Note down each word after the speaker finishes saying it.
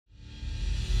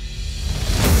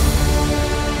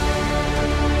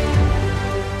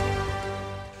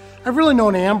I've really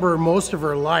known Amber most of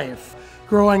her life.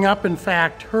 Growing up, in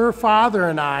fact, her father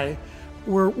and I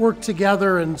worked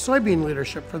together in soybean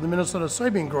leadership for the Minnesota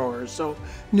soybean growers, so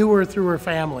knew her through her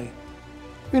family.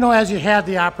 You know, as you had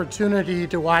the opportunity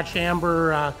to watch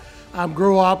Amber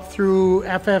grow up through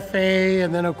FFA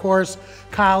and then of course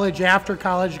college, after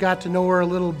college, got to know her a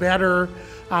little better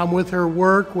with her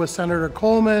work with Senator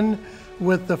Coleman,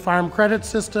 with the Farm Credit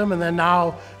System, and then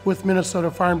now with Minnesota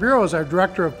Farm Bureau as our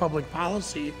Director of Public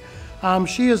Policy.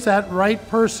 She is that right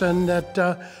person that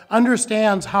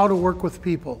understands how to work with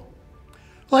people.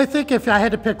 Well, I think if I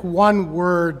had to pick one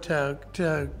word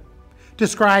to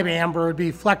describe Amber, it would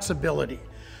be flexibility.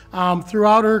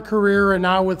 Throughout her career and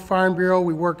now with Farm Bureau,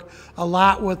 we work a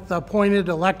lot with appointed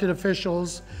elected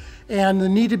officials and the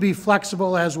need to be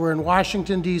flexible as we're in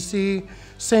Washington, D.C.,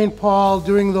 St. Paul,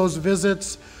 doing those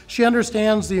visits. She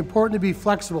understands the importance to be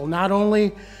flexible, not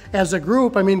only as a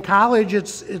group. I mean, college,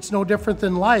 it's no different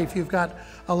than life. You've got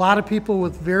a lot of people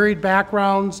with varied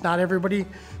backgrounds. Not everybody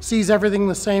sees everything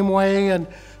the same way. And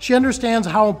she understands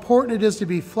how important it is to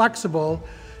be flexible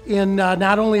in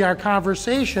not only our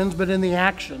conversations, but in the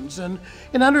actions. And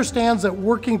understands that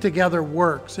working together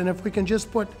works. And if we can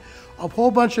just put a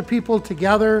whole bunch of people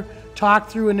together, talk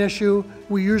through an issue,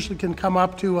 we usually can come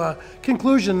up to a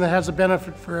conclusion that has a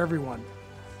benefit for everyone.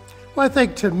 Well, I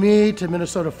think to me, to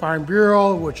Minnesota Farm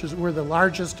Bureau, we're the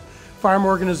largest farm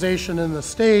organization in the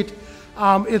state,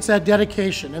 it's that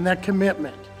dedication and that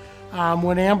commitment.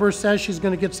 When Amber says she's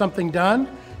going to get something done,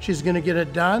 she's going to get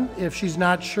it done. If she's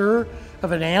not sure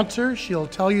of an answer, she'll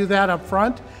tell you that up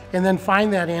front and then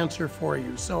find that answer for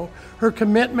you. So her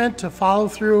commitment to follow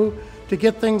through, to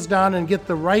get things done and get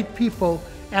the right people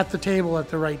at the table at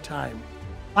the right time.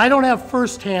 I don't have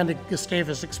firsthand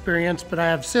Gustavus experience, but I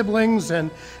have siblings and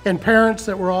parents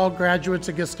that were all graduates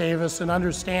of Gustavus and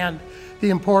understand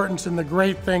the importance and the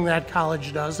great thing that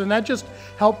college does. And that just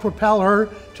helped propel her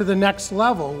to the next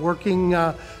level, working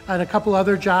at a couple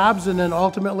other jobs and then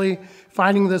ultimately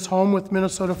finding this home with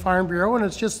Minnesota Farm Bureau. And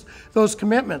it's just those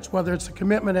commitments, whether it's a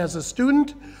commitment as a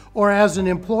student or as an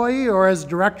employee or as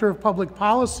Director of Public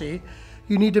Policy,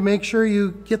 you need to make sure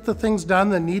you get the things done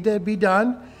that need to be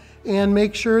done and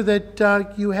make sure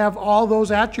that you have all those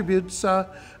attributes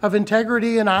of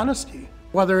integrity and honesty.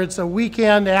 Whether it's a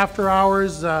weekend, after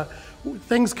hours,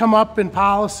 things come up in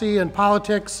policy and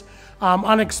politics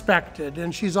unexpected,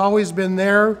 and she's always been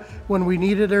there when we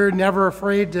needed her, never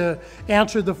afraid to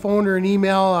answer the phone or an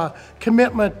email,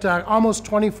 commitment almost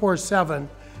 24/7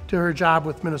 to her job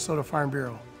with Minnesota Farm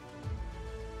Bureau.